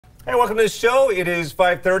Hey, welcome to the show. It is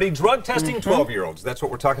 5:30. Drug testing 12-year-olds. That's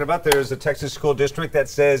what we're talking about. There's a Texas school district that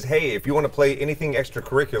says, hey, if you want to play anything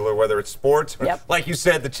extracurricular, whether it's sports, or, like you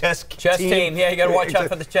said, the chess team. Yeah, you got to watch out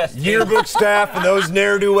for the chess team. Yearbook staff and those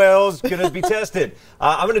ne'er-do-wells going to be tested.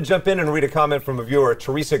 I'm going to jump in and read a comment from a viewer.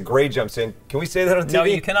 Teresa Gray jumps in. Can we say that on TV? No,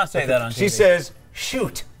 you cannot say that on TV. She says,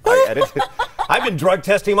 shoot. I edited. I've been drug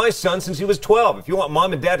testing my son since he was 12. If you want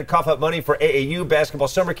mom and dad to cough up money for AAU, basketball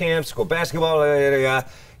summer camps, school basketball,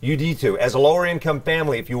 you need to. As a lower-income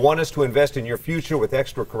family, if you want us to invest in your future with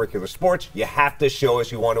extracurricular sports, you have to show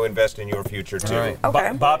us you want to invest in your future, too. Right.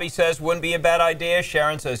 Okay. Bobby says, wouldn't be a bad idea.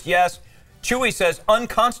 Sharon says, yes. Chewy says,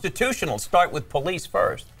 unconstitutional. Start with police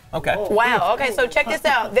first. Okay. Wow. Okay, so check this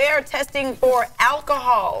out. They're testing for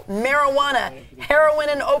alcohol, marijuana, heroin,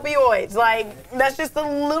 and opioids. Like, that's just a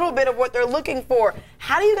little bit of what they're looking for.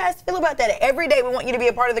 How do you guys feel about that? Every day we want you to be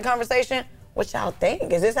a part of the conversation. What y'all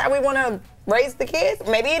think? Is this how we want to raise the kids?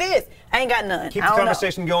 Maybe it is. I ain't got none. Keep the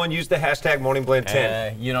conversation going. Use the hashtag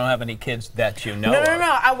MorningBlend10. You don't have any kids that you know No.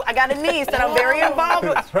 I got a niece that I'm very involved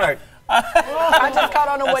with. That's right. I just caught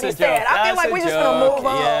on to what he said. I feel like we're just going to move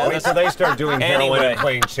on. Yeah, wait till they start doing heroin and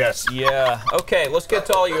playing chess. Yeah. Okay, let's get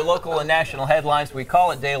to all your local and national headlines. We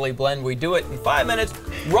call it Daily Blend. We do it in 5 minutes.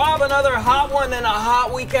 Rob, another hot one and a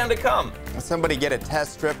hot weekend to come. Somebody get a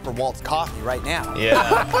test strip for Walt's Coffee right now.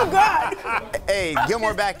 Yeah. Oh, God. Hey,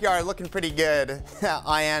 Gilmore Backyard looking pretty good.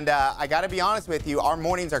 And I got to be honest with you, our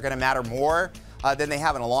mornings are going to matter more than they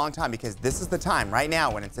have in a long time, because this is the time right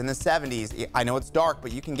now when it's in the 70s. I know it's dark,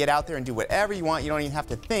 but you can get out there and do whatever you want. You don't even have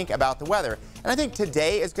to think about the weather. And I think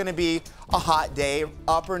today is going to be a hot day,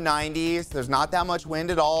 upper 90s. There's not that much wind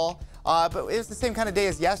at all, but it was the same kind of day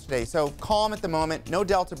as yesterday. So calm at the moment, no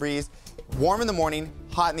delta breeze. Warm in the morning,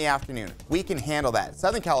 hot in the afternoon. We can handle that.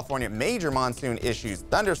 Southern California, major monsoon issues,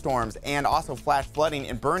 thunderstorms, and also flash flooding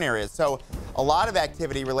in burn areas. So a lot of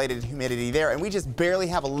activity related to humidity there, and we just barely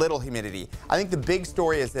have a little humidity. I think the big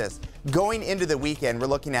story is this. Going into the weekend, we're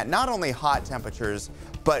looking at not only hot temperatures,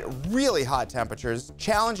 but really hot temperatures,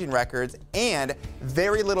 challenging records, and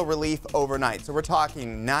very little relief overnight. So we're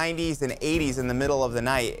talking 90s and 80s in the middle of the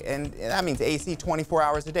night, and that means AC 24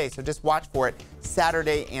 hours a day. So just watch for it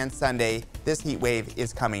Saturday and Sunday. This heat wave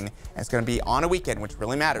is coming, and it's going to be on a weekend, which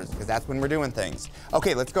really matters because that's when we're doing things.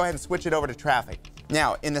 Okay, let's go ahead and switch it over to traffic.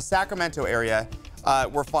 Now, in the Sacramento area,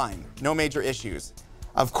 we're fine. No major issues.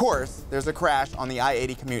 Of course, there's a crash on the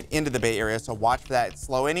I-80 commute into the Bay Area, so watch for that. It's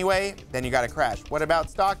slow anyway, then you got a crash. What about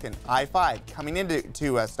Stockton? I-5 coming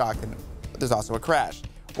into Stockton, there's also a crash.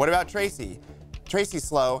 What about Tracy? Tracy's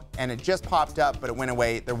slow, and it just popped up, but it went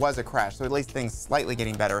away. There was a crash, so at least things slightly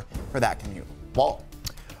getting better for that commute. Walt?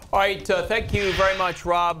 All right, thank you very much,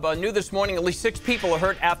 Rob. New this morning, at least 6 people are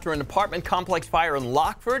hurt after an apartment complex fire in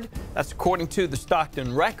Lockford. That's according to the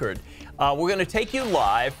Stockton Record. We're going to take you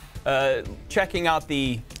live, checking out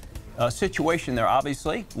the situation there,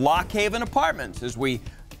 obviously. Lock Haven Apartments. As we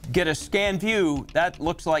get a scan view, that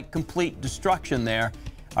looks like complete destruction there.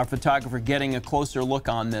 Our photographer getting a closer look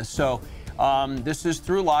on this. So this is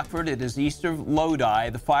through Lockford. It is east of Lodi.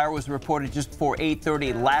 The fire was reported just before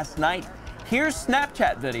 8:30 last night. Here's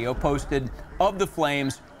Snapchat video posted of the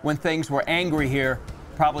flames when things were angry here,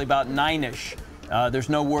 probably about 9-ish. There's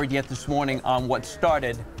no word yet this morning on what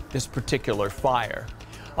started this particular fire.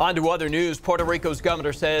 On to other news. Puerto Rico's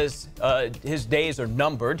governor says his days are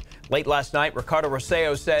numbered. Late last night, Ricardo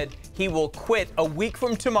Rossello said he will quit a week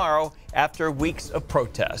from tomorrow after weeks of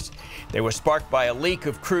protests. They were sparked by a leak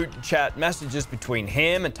of crude chat messages between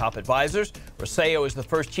him and top advisors. Rossello is the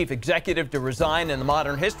first chief executive to resign in the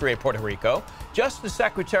modern history of Puerto Rico. Justice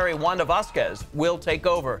Secretary Wanda Vasquez will take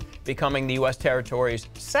over, becoming the U.S. territory's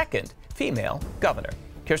second female governor.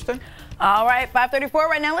 Kirsten? All right, 5:34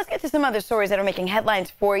 right now. Let's get to some other stories that are making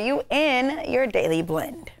headlines for you in your Daily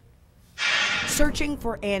Blend. Searching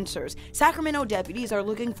for answers. Sacramento deputies are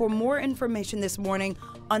looking for more information this morning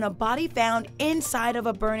on a body found inside of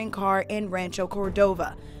a burning car in Rancho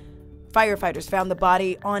Cordova. Firefighters found the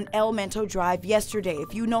body on El Mento Drive yesterday.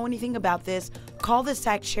 If you know anything about this, call the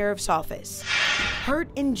Sac Sheriff's Office. Hurt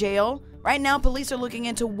in jail. Right now, police are looking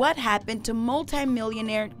into what happened to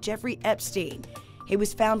multimillionaire Jeffrey Epstein. He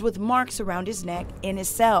was found with marks around his neck in his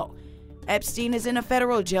cell. Epstein is in a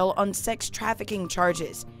federal jail on sex trafficking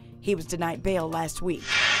charges. He was denied bail last week.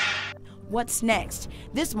 What's next?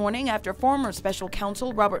 This morning, after former special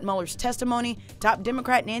counsel Robert Mueller's testimony, top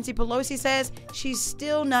Democrat Nancy Pelosi says she's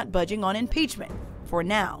still not budging on impeachment for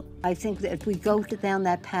now. I think that if we go down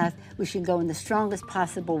that path, we should go in the strongest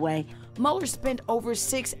possible way. Mueller spent over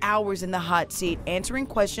 6 hours in the hot seat answering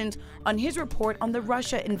questions on his report on the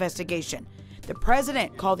Russia investigation. The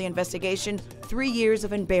president called the investigation 3 years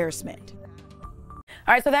of embarrassment.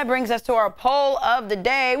 All right, so that brings us to our poll of the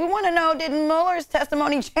day. We want to know, did Mueller's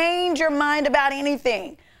testimony change your mind about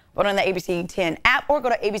anything? Vote on the ABC 10 app or go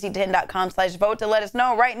to abc10.com/vote to let us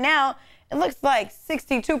know. Right now, it looks like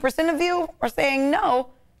 62% of you are saying no,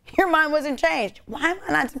 your mind wasn't changed. Why am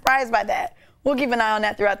I not surprised by that? We'll keep an eye on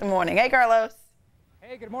that throughout the morning. Hey, Carlos.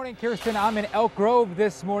 Hey, good morning, Kirsten. I'm in Elk Grove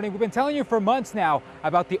this morning. We've been telling you for months now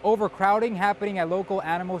about the overcrowding happening at local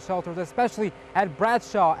animal shelters, especially at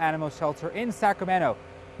Bradshaw Animal Shelter in Sacramento.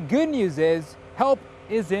 Good news is help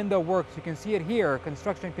is in the works. You can see it here.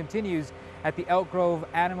 Construction continues at the Elk Grove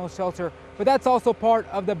Animal Shelter, but that's also part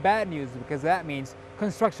of the bad news because that means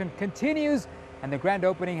construction continues and the grand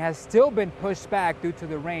opening has still been pushed back due to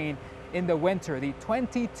the rain in the winter. The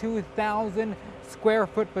 22,000 square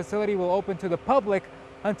foot facility will open to the public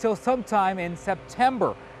until sometime in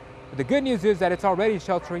September. But the good news is that it's already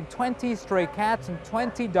sheltering 20 stray cats and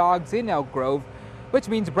 20 dogs in Elk Grove, which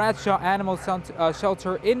means Bradshaw Animal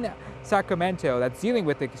Shelter in Sacramento, that's dealing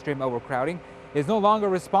with extreme overcrowding, is no longer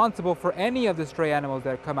responsible for any of the stray animals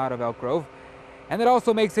that come out of Elk Grove. And it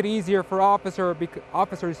also makes it easier for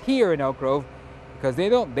officers here in Elk Grove because they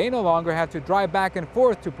no longer have to drive back and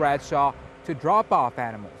forth to Bradshaw to drop off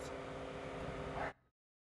animals.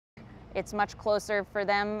 It's much closer for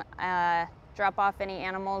them, drop off any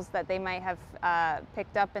animals that they might have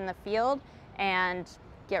picked up in the field and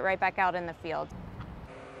get right back out in the field.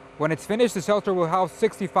 When it's finished, the shelter will house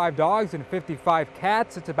 65 dogs and 55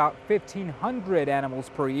 cats. It's about 1,500 animals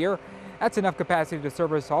per year. That's enough capacity to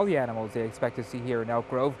service all the animals they expect to see here in Elk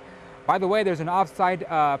Grove. By the way, there's an off-site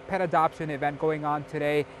pet adoption event going on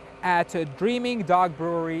today at Dreaming Dog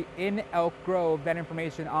Brewery in Elk Grove. That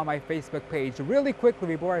information on my Facebook page. Really quickly,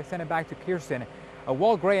 before I send it back to Kirsten,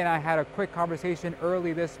 Walt Gray and I had a quick conversation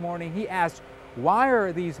early this morning. He asked, why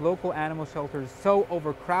are these local animal shelters so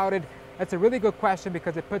overcrowded? That's a really good question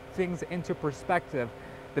because it puts things into perspective.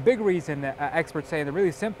 The big reason experts say, and the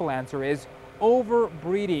really simple answer is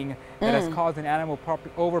overbreeding that has caused an animal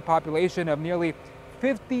overpopulation of nearly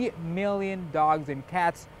 50 million dogs and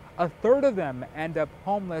cats. A third of them end up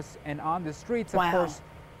homeless and on the streets, of course,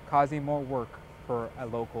 causing more work for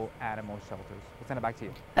local animal shelters. We'll send it back to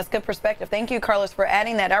you. That's good perspective. Thank you, Carlos, for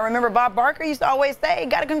adding that. I remember Bob Barker used to always say,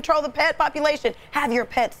 got to control the pet population. Have your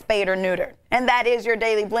pet spayed or neutered. And that is your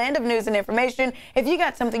daily blend of news and information. If you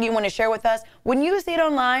got something you want to share with us, when you see it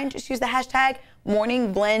online, just use the hashtag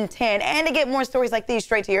MorningBlend10. And to get more stories like these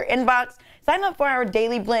straight to your inbox, sign up for our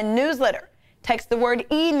Daily Blend newsletter. Text the word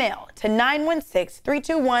email to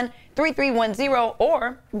 916-321-3310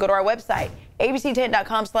 or go to our website,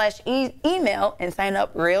 abc10.com/email and sign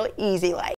up real easy like.